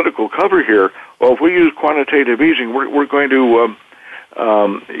as political cover here. Well, if we use quantitative easing, we're going to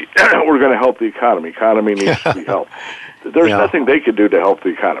we're going to help the economy. Economy needs to be helped. There's nothing they could do to help the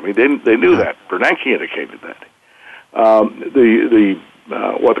economy. They knew that. Bernanke indicated that.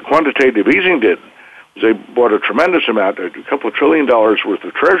 What the quantitative easing did was they bought a tremendous amount, a couple of $1 trillion worth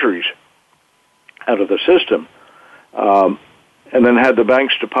of treasuries out of the system, and then had the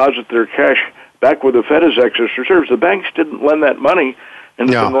banks deposit their cash back with the Fed as excess reserves. The banks didn't lend that money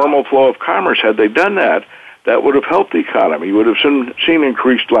into the normal flow of commerce. Had they done that, that would have helped the economy. You would have seen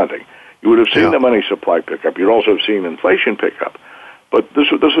increased lending. You would have seen the money supply pick up. You'd also have seen inflation pick up. But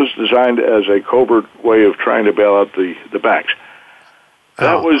this was designed as a covert way of trying to bail out the banks.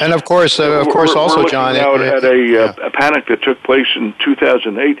 That was, and of course, we're also, looking John, now at a panic that took place in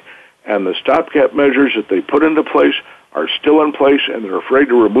 2008, and the stopgap measures that they put into place are still in place, and they're afraid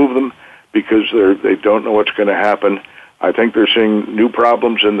to remove them because they don't know what's going to happen. I think they're seeing new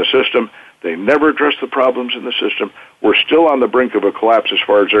problems in the system. They never address the problems in the system. We're still on the brink of a collapse as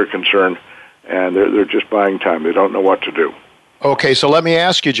far as they're concerned, and they're just buying time. They don't know what to do. Okay, so let me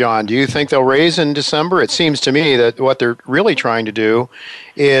ask you, John, do you think they'll raise in December? It seems to me that what they're really trying to do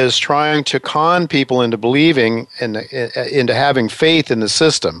is trying to con people into believing and into having faith in the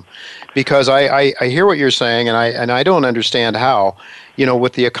system. Because I hear what you're saying, and I don't understand how,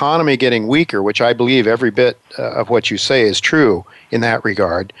 with the economy getting weaker, which I believe every bit of what you say is true in that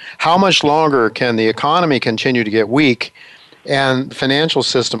regard, how much longer can the economy continue to get weak and the financial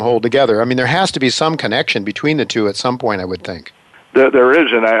system hold together? I mean, there has to be some connection between the two at some point, I would think. There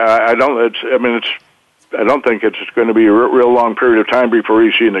is, and I don't think it's going to be a real long period of time before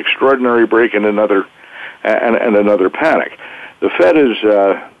you see an extraordinary break and another panic. The Fed is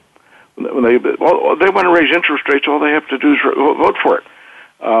when they want to raise interest rates, all they have to do is vote for it.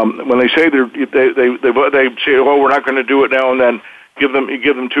 When they say they say, oh, we're not going to do it now and then. Give them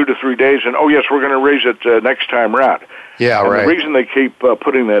 2 to 3 days, and yes, we're going to raise it next time around. Yeah, and right. The reason they keep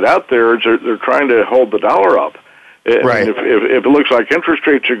putting that out there is they're trying to hold the dollar up. Right. And if it looks like interest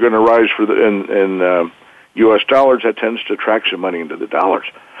rates are going to rise in U.S. dollars, that tends to attract some money into the dollars.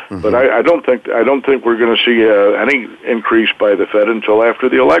 Mm-hmm. But I don't think we're going to see any increase by the Fed until after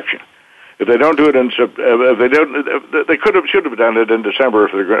the election. If they don't do it they should have done it in December.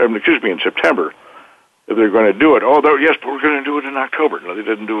 In September. If they're going to do it, yes, but we're going to do it in October. No, they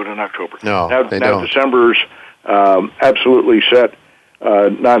didn't do it in October. No, they now don't. December's absolutely set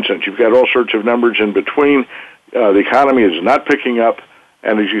nonsense. You've got all sorts of numbers in between. The economy is not picking up,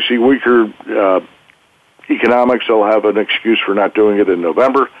 and as you see weaker economics, they'll have an excuse for not doing it in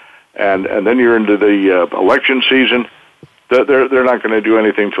November, and then you're into the election season. They're not going to do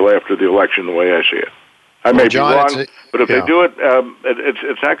anything till after the election, the way I see it. I may be wrong, but if they do it,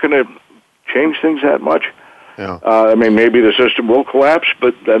 it's not going to change things that much. Yeah. Maybe the system will collapse,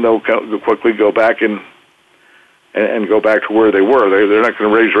 but then they'll quickly go back and go back to where they were. They're not going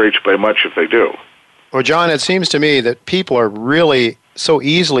to raise rates by much if they do. Well, John, it seems to me that people are really so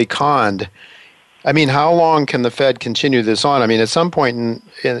easily conned. I mean, how long can the Fed continue this on? I mean, at some point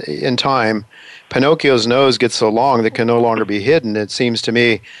in time, Pinocchio's nose gets so long that it can no longer be hidden, it seems to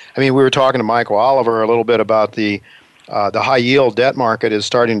me. I mean, we were talking to Michael Oliver a little bit about the high-yield debt market is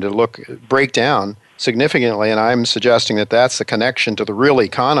starting to break down significantly, and I'm suggesting that that's the connection to the real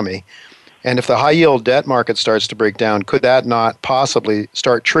economy. And if the high-yield debt market starts to break down, could that not possibly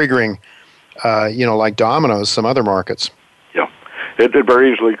start triggering, like dominoes, some other markets? Yeah, it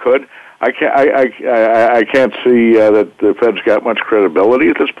very easily could. I can't see that the Fed's got much credibility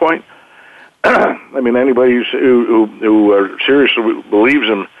at this point. Anybody who seriously believes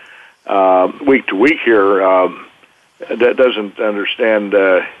them week to week here that doesn't understand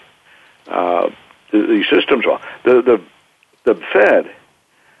the systems well. The Fed.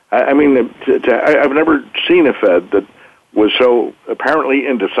 I've never seen a Fed that was so apparently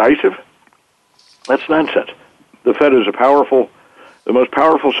indecisive. That's nonsense. The Fed is a powerful the most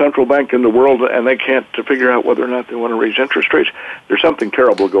powerful central bank in the world, and they can't figure out whether or not they want to raise interest rates. There's something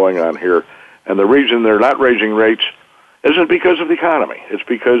terrible going on here, and the reason they're not raising rates isn't because of the economy. It's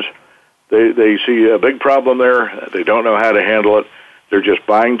because they see a big problem there. They don't know how to handle it. They're just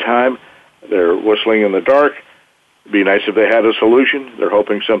buying time. They're whistling in the dark. It'd be nice if they had a solution. They're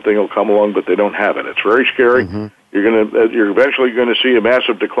hoping something will come along, but they don't have it. It's very scary. Mm-hmm. You're eventually going to see a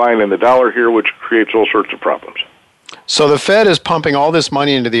massive decline in the dollar here, which creates all sorts of problems. So the Fed is pumping all this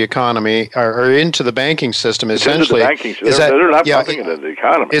money into the economy or into the banking system. Essentially, into the banking system. They're not pumping it into the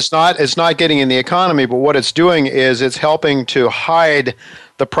economy. It's not getting in the economy, but what it's doing is it's helping to hide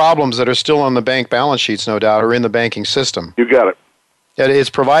the problems that are still on the bank balance sheets, no doubt, or in the banking system. You got it. It's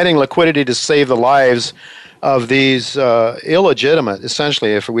providing liquidity to save the lives of these illegitimate,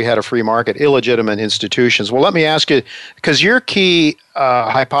 essentially, if we had a free market, illegitimate institutions. Well, let me ask you, because your key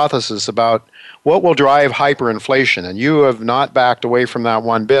hypothesis about what will drive hyperinflation, and you have not backed away from that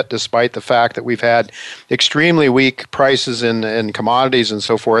one bit, despite the fact that we've had extremely weak prices in commodities and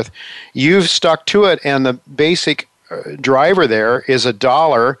so forth. You've stuck to it, and the basic driver there is a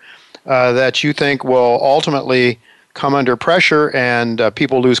dollar that you think will ultimately come under pressure and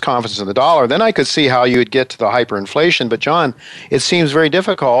people lose confidence in the dollar. Then I could see how you would get to the hyperinflation. But John, it seems very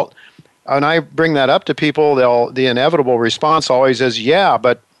difficult. And I bring that up to people, the inevitable response always is, yeah,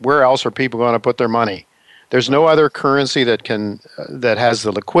 but where else are people going to put their money? There's no other currency that has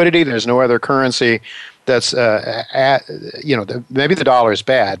the liquidity. There's no other currency that's, maybe the dollar is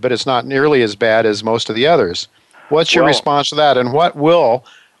bad, but it's not nearly as bad as most of the others. What's your response to that? And what will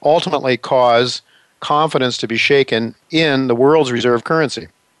ultimately cause confidence to be shaken in the world's reserve currency?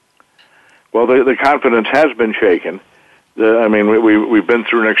 Well, the confidence has been shaken. We've been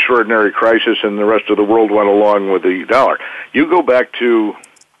through an extraordinary crisis, and the rest of the world went along with the dollar. You go back to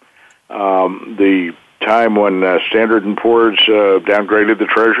the time when Standard & Poor's downgraded the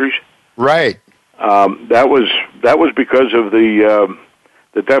treasuries. Right. That was because of the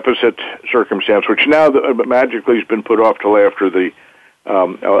deficit circumstance, which now magically has been put off till after the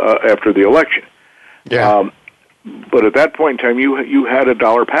election. Yeah. But at that point in time, you had a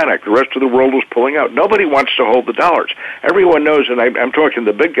dollar panic. The rest of the world was pulling out. Nobody wants to hold the dollars. Everyone knows, and I'm talking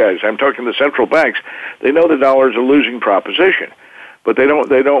the big guys. I'm talking the central banks. They know the dollar is a losing proposition, but they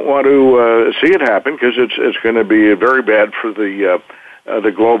don't want to see it happen because it's going to be very bad for the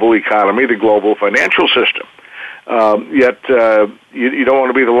global economy, the global financial system. Yet you don't want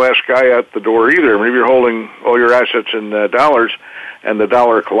to be the last guy out the door either. I mean, if you're holding all your assets in dollars and the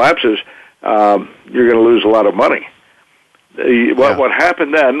dollar collapses, you're going to lose a lot of money. What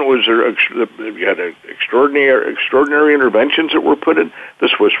happened then was you had extraordinary interventions that were put in. The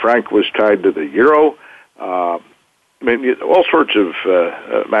Swiss franc was tied to the euro. All sorts of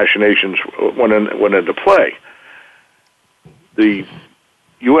machinations went into play. The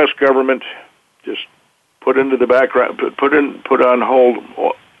U.S. government just put into the background, put on hold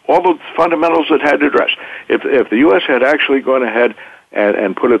all the fundamentals that had to address. If the U.S. had actually gone ahead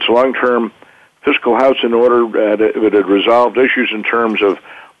and put its long-term fiscal house in order, it had resolved issues in terms of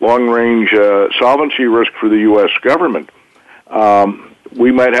long-range solvency risk for the U.S. government,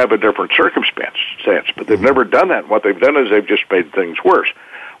 we might have a different circumstance. But they've never done that. What they've done is they've just made things worse.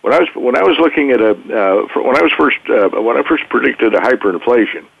 When I was looking at when I first predicted a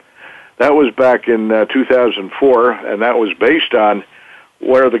hyperinflation, that was back in 2004, and that was based on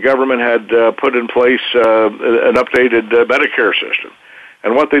where the government had put in place an updated Medicare system.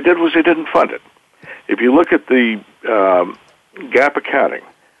 And what they did was they didn't fund it. If you look at the GAAP accounting,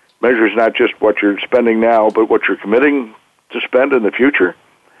 measures not just what you're spending now, but what you're committing to spend in the future,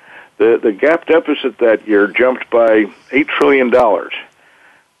 the GAAP deficit that year jumped by $8 trillion.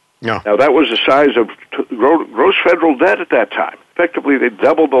 Yeah. Now, that was the size of gross federal debt at that time. Effectively, they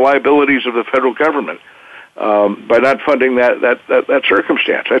doubled the liabilities of the federal government by not funding that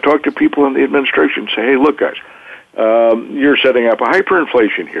circumstance. I talked to people in the administration and say, hey, look, guys, you're setting up a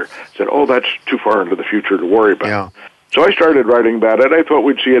hyperinflation here. I said, that's too far into the future to worry about. Yeah. So I started writing about it. I thought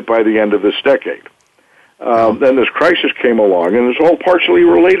we'd see it by the end of this decade. Then this crisis came along, and it's all partially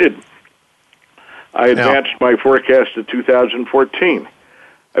related. I advanced my forecast to 2014.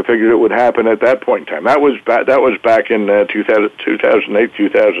 I figured it would happen at that point in time. That was back in 2008,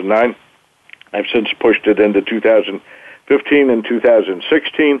 2009. I've since pushed it into 2015 and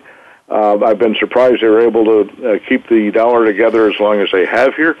 2016. I've been surprised they were able to keep the dollar together as long as they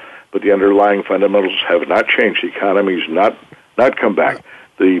have here, but the underlying fundamentals have not changed. The economy's not come back.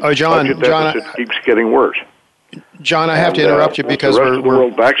 The budget deficit keeps getting worse. John, I have to interrupt you because the rest of the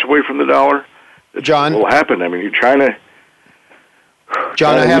world backs away from the dollar. It will happen. I mean, China.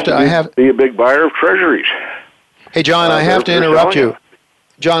 John, I have be a big buyer of treasuries. Hey, John, I have to interrupt you.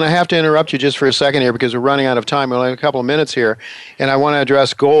 John, I have to interrupt you just for a second here because we're running out of time. We only have a couple of minutes here, and I want to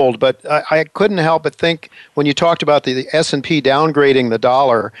address gold. But I couldn't help but think when you talked about the S&P downgrading the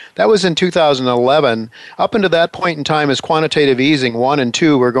dollar, that was in 2011. Up until that point in time, as quantitative easing 1 and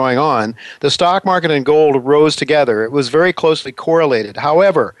 2 were going on, the stock market and gold rose together. It was very closely correlated.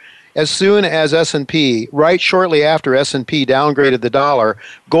 However, as soon as S&P, right shortly after S&P downgraded the dollar,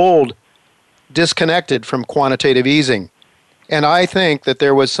 gold disconnected from quantitative easing. And I think that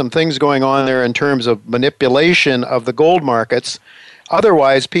there was some things going on there in terms of manipulation of the gold markets.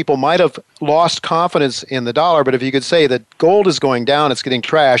 Otherwise, people might have lost confidence in the dollar, but if you could say that gold is going down, it's getting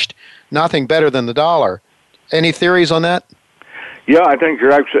trashed, nothing better than the dollar. Any theories on that? Yeah, I think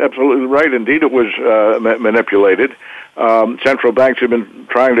you're absolutely right. Indeed, it was manipulated. Central banks have been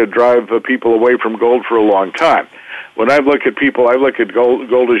trying to drive people away from gold for a long time. When I look at people, I look at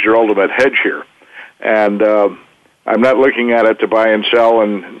gold as your ultimate hedge here. And I'm not looking at it to buy and sell,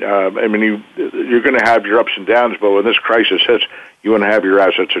 and you're going to have your ups and downs, but when this crisis hits, you want to have your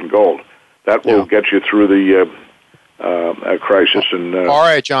assets in gold. That will get you through the crisis. And all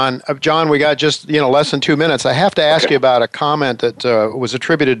right, John. John, we got just less than 2 minutes. I have to ask you about a comment that was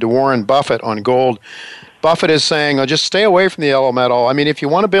attributed to Warren Buffett on gold. Buffett is saying, just stay away from the yellow metal. I mean, if you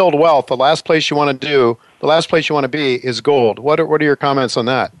want to build wealth, the last place you want to be is gold. What are your comments on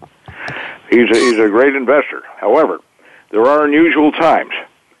that? He's a great investor. However, there are unusual times,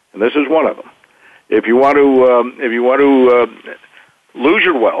 and this is one of them. If you want to lose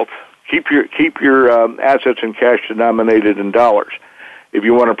your wealth, keep your assets in cash denominated in dollars. If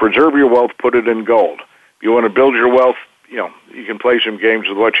you want to preserve your wealth, put it in gold. If you want to build your wealth, you can play some games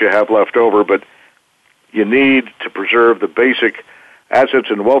with what you have left over, but you need to preserve the basic assets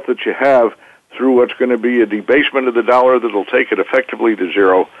and wealth that you have through what's going to be a debasement of the dollar that will take it effectively to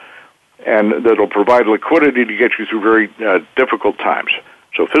zero, and that'll provide liquidity to get you through very difficult times.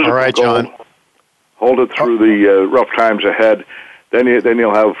 So physical gold, John. Hold it through the rough times ahead. Then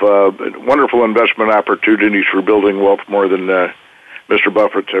you'll have wonderful investment opportunities for building wealth more than Mr.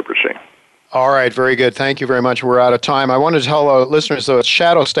 Buffett's ever seen. All right, very good. Thank you very much. We're out of time. I want to tell listeners, though, it's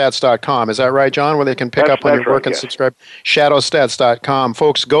shadowstats.com. Is that right, John, where they can pick up on your work and subscribe? Shadowstats.com.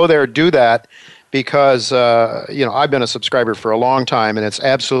 Folks, go there, do that. Because, I've been a subscriber for a long time, and it's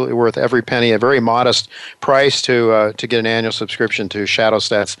absolutely worth every penny, a very modest price to get an annual subscription to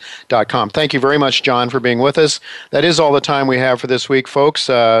shadowstats.com. Thank you very much, John, for being with us. That is all the time we have for this week, folks.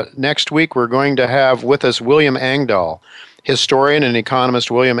 Next week, we're going to have with us William Engdahl, historian and economist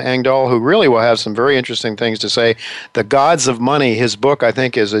William Engdahl, who really will have some very interesting things to say. The Gods of Money, his book, I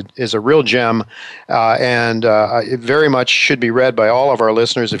think, is a real gem, and it very much should be read by all of our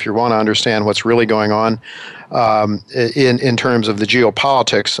listeners if you want to understand what's really going on in terms of the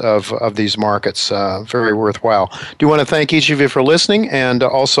geopolitics of these markets. Very worthwhile. Do want to thank each of you for listening, and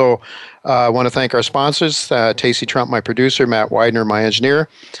also want to thank our sponsors, Tacey Trump, my producer, Matt Widener, my engineer.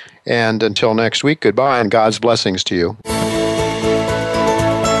 And until next week, goodbye and God's blessings to you.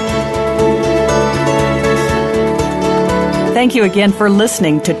 Thank you again for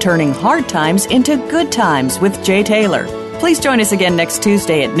listening to Turning Hard Times into Good Times with Jay Taylor. Please join us again next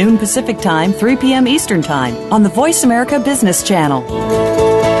Tuesday at noon Pacific Time, 3 p.m. Eastern Time on the Voice America Business Channel.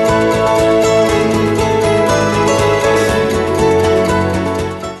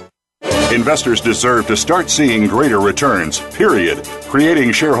 Investors deserve to start seeing greater returns, period.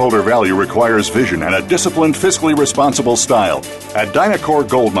 Creating shareholder value requires vision and a disciplined, fiscally responsible style. At Dynacor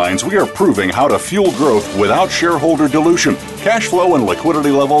Gold Mines, we are proving how to fuel growth without shareholder dilution. Cash flow and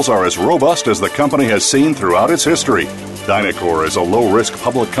liquidity levels are as robust as the company has seen throughout its history. Dynacor is a low-risk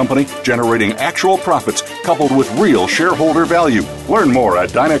public company generating actual profits coupled with real shareholder value. Learn more at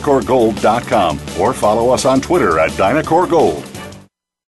dynacorgold.com or follow us on Twitter at Dynacor Gold.